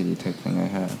an OCD type thing I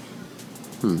have.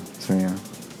 So yeah.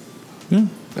 Yeah.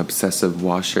 Obsessive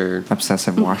washer.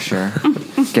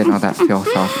 Getting all that filth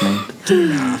off me.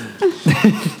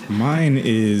 Mine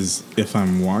is if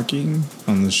I'm walking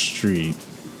on the street,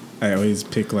 I always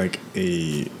pick like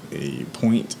a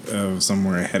point of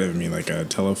somewhere ahead of me, like a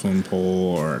telephone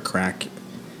pole or a crack,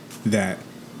 that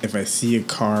if I see a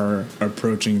car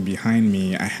approaching behind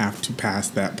me, I have to pass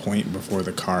that point before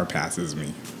the car passes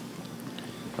me.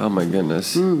 Oh my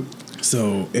goodness.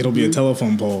 So it'll be a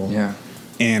telephone pole. Yeah.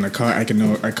 And a car, I can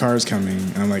know a car's coming.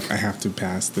 And I'm like, I have to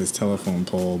pass this telephone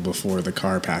pole before the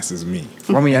car passes me.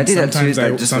 Well, I mean, I do that too,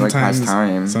 Sometimes just to like pass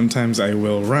time. Sometimes I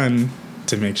will run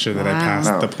to make sure that I pass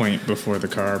the point before the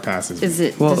car passes me.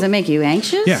 Does it make you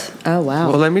anxious? Yeah. Oh, wow.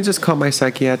 Well, let me just call my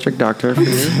psychiatric doctor for you.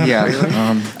 Yeah.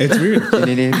 It's weird.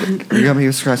 You're gonna be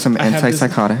prescribed some I have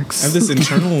antipsychotics. I have this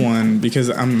internal one because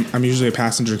I'm usually a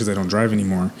passenger because I don't drive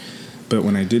anymore. But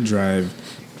when I did drive,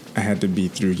 I had to be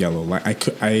through yellow light.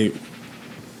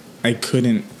 I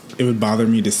couldn't. It would bother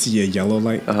me to see a yellow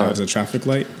light as a traffic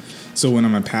light. So when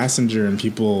I'm a passenger and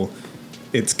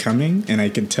it's coming and I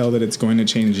can tell that it's going to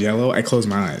change yellow, I close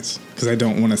my eyes because I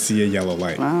don't want to see a yellow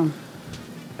light. Wow.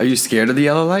 Are you scared of the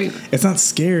yellow light? It's not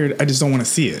scared. I just don't want to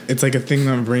see it. It's like a thing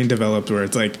that my brain developed where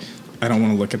it's like I don't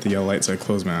want to look at the yellow light, so I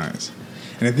close my eyes.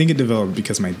 And I think it developed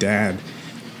because my dad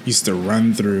used to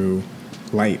run through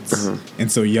lights, and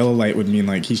so yellow light would mean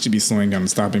like he should be slowing down and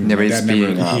stopping. Never My dad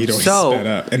speeding up. He'd always So, sped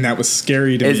up, and that was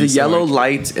scary to me. Is a yellow like,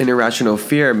 light an irrational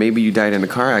fear? Maybe you died in a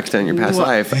car accident in your past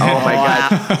life. Oh my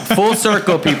God! Full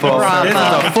circle, people. Bravo. This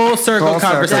is a full circle Full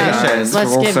circle. conversation.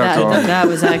 Let's Full give circle. that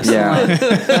was excellent. Yeah.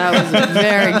 That was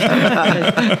very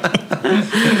good.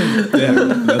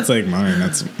 yeah, that's like mine.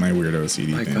 That's my weird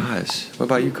OCD Oh my thing. gosh! What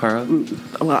about you, Cara?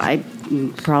 Well, I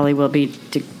probably will be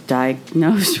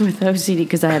diagnosed with OCD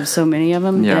because I have so many of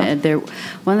them. Yeah.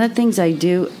 One of the things I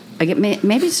do, I get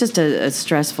maybe it's just a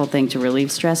stressful thing to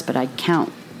relieve stress, but I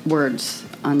count words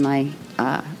on my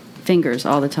fingers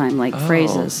all the time, like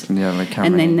phrases. Yeah, like how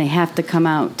and many? then they have to come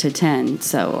out to 10.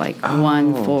 So like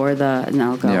one for the, and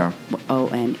I'll go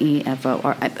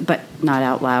ONEFOR, but not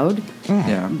out loud.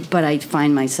 Yeah. But I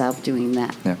find myself doing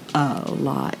that Yeah. a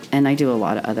lot, and I do a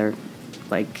lot of other,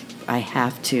 like I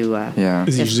have to. Yeah.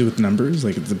 Is it usually with numbers?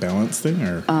 Like it's a balance thing,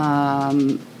 or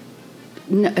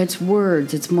No, it's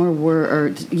words. It's more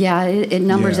words. Yeah, it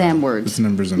numbers Yeah, and words. it's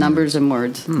numbers and numbers and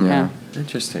words. Yeah.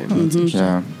 Interesting.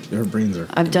 Yeah. our brains are.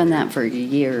 I've done that for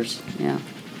years. Yeah.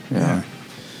 Yeah.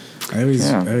 I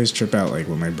always trip out like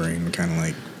when my brain kind of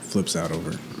like flips out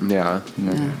over. Yeah.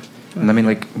 Yeah. And I mean,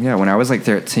 like, yeah, when I was like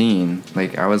 13,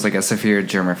 like I was like a severe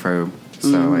germaphobe. So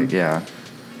like, yeah.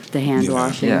 The hand Yeah.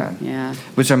 washing. Yeah. Yeah.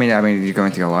 Which I mean, you're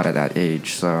going through a lot at that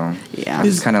age, so Yeah. I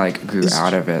just kind of like grew Is-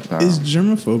 out of it though. Is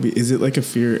germophobia? Is it like a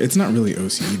fear? It's not really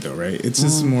OCD though, right? It's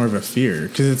just more of a fear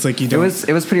because it's like you It don't. was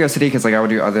pretty OCD because like I would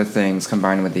do other things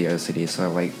combined with the OCD. So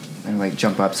like I would like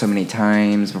jump up so many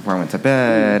times before I went to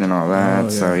bed and all that. Oh,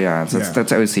 So yeah. yeah, so Yeah.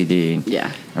 that's OCD. Yeah.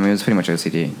 I mean, it was pretty much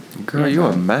OCD. Girl, you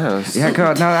a mess. Yeah, girl,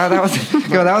 no, that was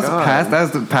girl, that was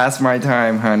God. past my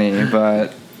time, honey.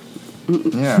 But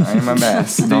yeah, I'm a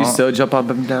mess. Do you still jump up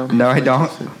and down? No, I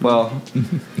don't. Well,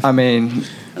 I mean,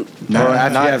 No,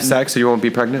 after you have sex, so you won't be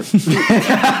pregnant. All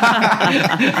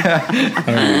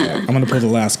right, I'm gonna pull the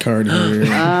last card here.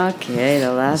 Okay,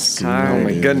 the last Oh card.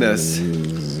 my goodness.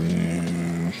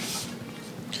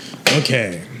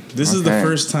 Okay, this is the Okay.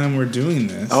 first time we're doing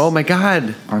this. Oh my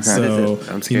God. Okay. So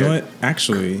I'm you scared. know what?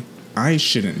 Actually, I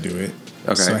shouldn't do it.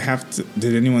 Okay. So I have to.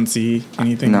 Did anyone see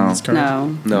anything No. on this card?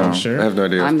 No. No, Oh, sure? I have no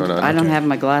idea what's going on. I don't Okay. have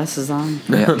my glasses on.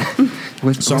 yeah.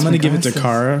 So I'm gonna give it to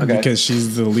Cara Okay. because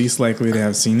she's the least likely to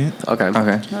have seen it. Okay.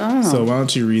 Okay. Oh. So why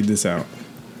don't you read this out?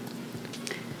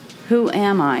 Who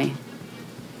am I?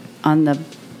 On the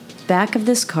back of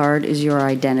this card is your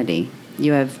identity.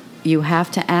 You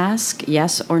have to ask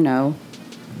yes or no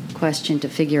question to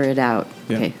figure it out.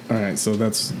 Yeah. Okay. All right. So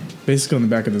that's basically on the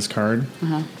back of this card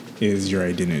Uh-huh. is your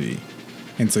identity,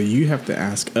 And so you have to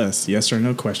ask us yes or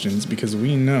no questions because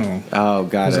we know Oh,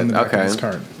 got who's it. on the back Okay. of this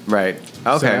card. Right.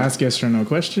 Okay. So ask yes or no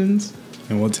questions,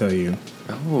 and we'll tell you.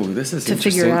 Oh, this is To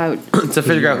interesting. figure out to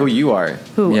figure out who you are.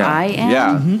 who Yeah. I am.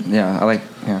 Yeah. Yeah, I like.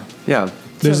 Yeah. Yeah.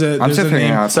 There's a I'm there's still a figuring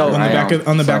name out So- on the I back am, of,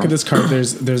 on the back so- of this card.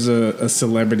 There's a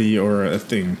celebrity or a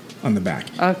thing on the back.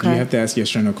 Okay. You have to ask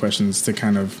yes or no questions to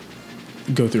kind of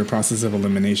go through a process of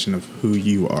elimination of who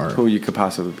you are. Who you could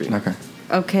possibly be. Okay.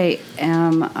 Okay.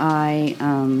 Am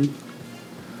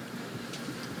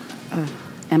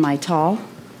I tall?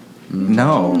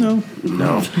 No. No,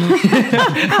 No.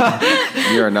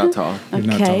 You are not tall. you're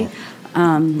not Okay.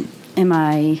 tall. Am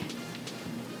I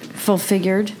full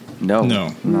figured? No.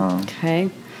 No. No. Okay.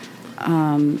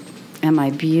 Am I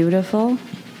beautiful?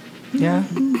 Yeah.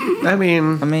 I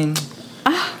mean, I mean,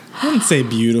 I wouldn't say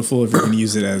beautiful if you're going to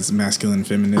use it as masculine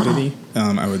femininity.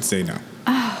 I would say no.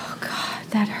 Oh God,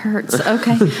 that hurts.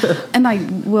 Okay. Am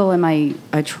I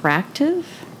attractive?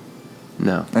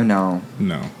 no. no.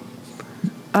 No.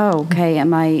 Oh, okay.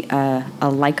 Am I a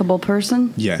likable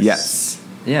person? Yes. Yes.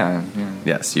 Yeah. Yeah.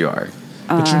 Yes, you are.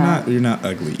 But you're not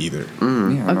ugly either.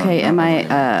 Yeah, Okay. not- Am not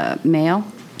I really. male?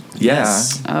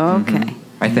 Yes. Okay.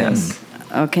 I think. Yes.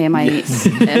 Okay. Am I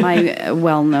a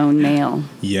well-known male?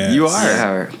 Yes. You are.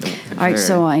 Yeah. All right.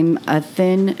 So I'm a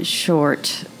thin,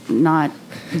 short, not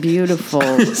beautiful,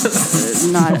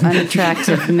 not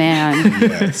unattractive man.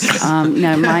 Yes.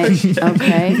 No,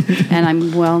 okay. And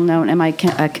I'm well known. Am I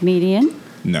a comedian?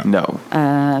 No. No.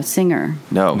 A singer?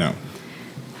 No. No.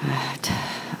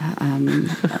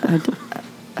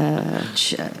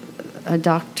 A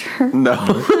doctor? No.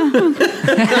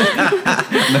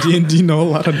 Do you know a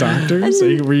lot of doctors?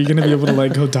 Were you going to be able to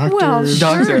like go doctor? Well, sure,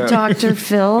 Doctor. Dr.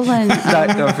 Phil and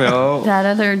Dr. Phil. that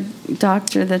other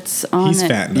doctor that's on He's it.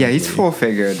 fat. and Yeah, he's ugly. full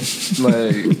figured.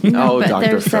 Like, No, Oh, but Dr.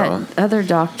 there's Phil. that other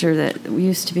doctor that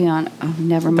used to be on. Oh,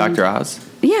 never mind. Dr. Oz?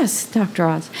 Yes, Dr.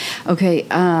 Oz. Okay.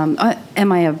 Am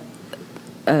I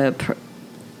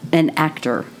an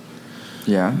actor,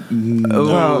 yeah.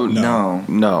 Oh, no.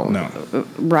 No. No.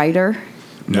 writer,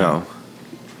 No.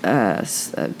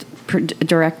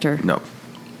 director? No.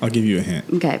 I'll give you a hint.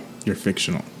 Okay. You're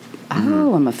fictional.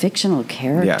 Oh, I'm a fictional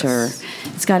character. Yes.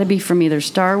 It's got to be from either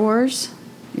Star Wars,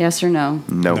 yes or no?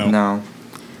 No. No. No.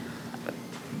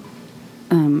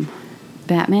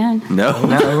 Batman? No.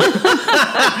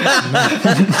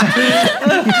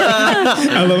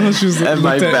 I love how she was Am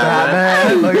I looked at-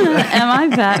 bad? Am I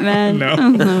Batman? No.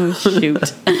 Oh,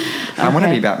 shoot. I want to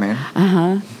Okay. be Batman.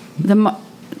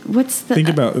 What's the? Think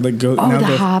about like go Oh, now the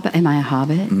go, Hobbit. Am I a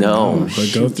Hobbit? No.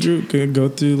 but go through like Go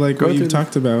what through- you've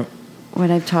talked about. What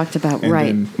I've talked about, And right?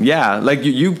 then- Yeah, like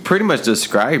you pretty much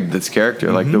described this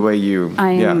character, like the way you.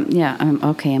 I yeah. am. Yeah. I'm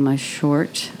okay. I'm a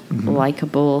short,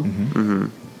 likable,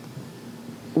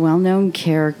 well-known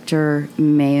character,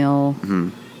 male,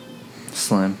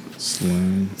 Slim.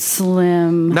 Slim.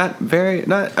 slim. Not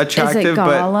attractive, Is it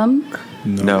Gollum?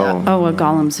 No. Oh, a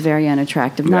Gollum's very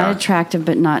unattractive. Yeah. Not attractive,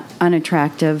 but not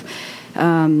unattractive.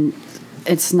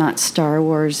 It's not Star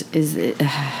Wars. Is it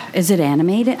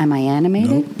animated? Am I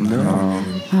animated? Nope. No.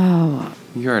 Oh,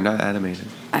 You are not animated.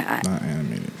 Not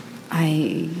animated.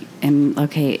 I am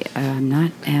okay. I'm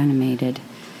not animated,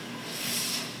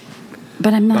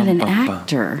 but I'm not Bum, an bum, bum.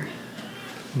 actor.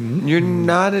 You're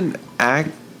not an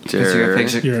actor. Because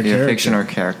you're a You're a fictional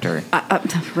character.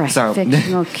 Right, So-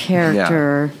 fictional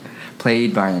character.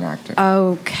 Played by an actor.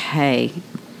 Okay.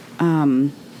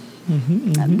 I'm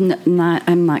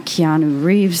not Keanu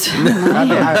Reeves. It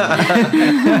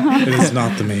is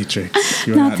not the Matrix.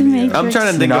 You're Not the Neo. Matrix. I'm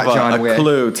trying to think Not of John a Wick.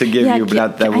 clue to give you,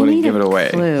 but that I wouldn't need give a it away.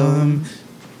 Clue.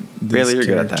 This Really, you're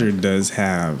good at that. character does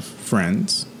have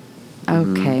friends.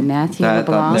 Okay, Matthew That-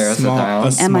 LeBlanc. there's- A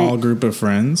dial. small group of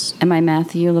friends. Am I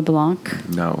Matthew LeBlanc?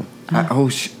 No. That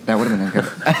would have been good.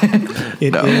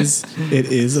 It No. is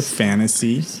a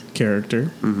fantasy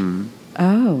character.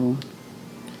 Oh,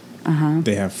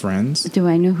 They have friends. do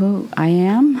I know who I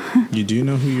am? You do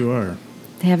know who you are.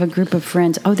 They have a group of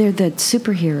friends. Oh, they're the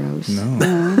superheroes.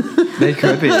 No. They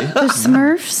could be. They're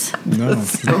Smurfs. No.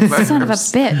 Son of a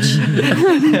bitch.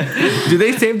 Do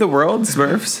they save the world,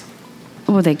 Smurfs?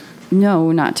 Oh,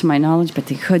 no, not to my knowledge, but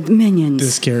they could. Minions.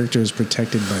 This character is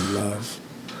protected by love.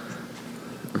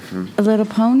 A Little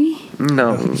Pony.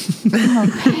 No.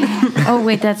 Oh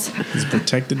wait, that's He's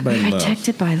protected by love.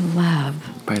 protected by love.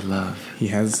 By love. He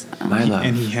has My love.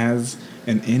 and he has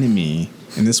an enemy,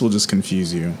 and this will just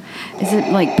confuse you. Is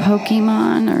it like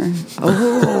Pokemon or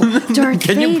Darth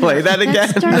Can Vader? you play that again?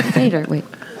 That's Darth Vader. Wait.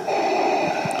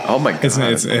 Oh my god. It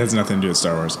has nothing to do with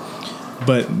Star Wars,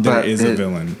 but there But is a it-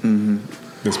 villain.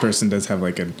 This person does have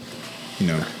like a,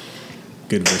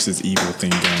 good versus evil thing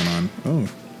going on. Oh,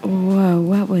 Whoa,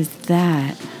 what was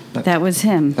that? That was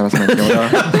him. That was my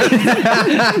deodorant.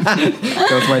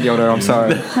 That was my deodorant. I'm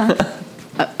sorry.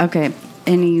 Okay.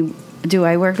 Do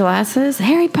I wear glasses?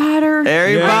 Harry Potter.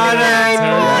 Harry Potter.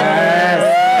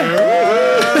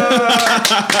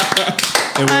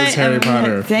 it was Harry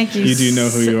Potter. Thank you. You do know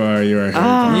who you are. You are Harry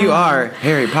Potter. You are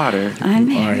Harry Potter. I'm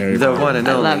You are Harry The Potter. one and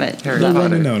I only. love it. Harry The one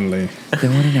Potter. and only. The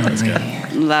one and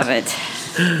only. Love it.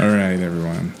 All right,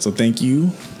 everyone. So thank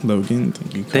you, Logan.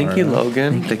 Thank you, Cara. Thank you,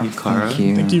 Logan. Thank you, Cara. Thank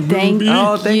you. Thank you, Thank Ruby. you.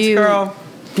 Oh, thanks, girl.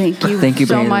 Thank you, Thank you,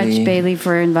 so Bailey. much, Bailey,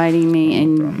 for inviting me,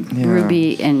 and Yeah.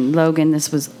 Ruby and Logan.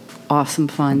 This was awesome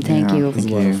fun. Thank Yeah. you. It was a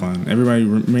lot of fun. Everybody,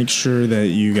 make sure that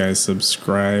you guys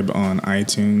subscribe on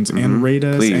iTunes and rate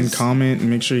us Please. and comment and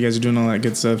make sure you guys are doing all that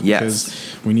good stuff Yes.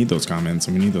 because we need those comments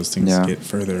and we need those things Yeah. to get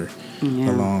further Yeah.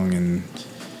 along and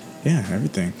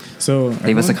everything. So Leave us a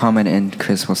everyone- comment, and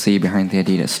Chris will see you behind the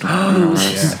Adidas store.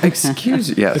 Yeah. Excuse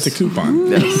you. Yes. It's a coupon.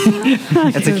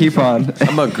 It's a coupon.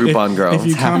 I'm a Groupon girl. If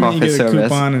you half comment, off you get his a service.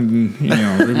 coupon, and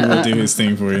Ruby will do his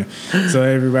thing for you. So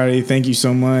everybody, thank you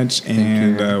so much,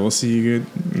 and you. we'll see you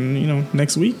good,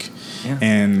 next week. Yeah.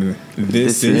 And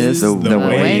this This is is the the way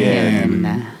way in.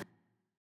 in.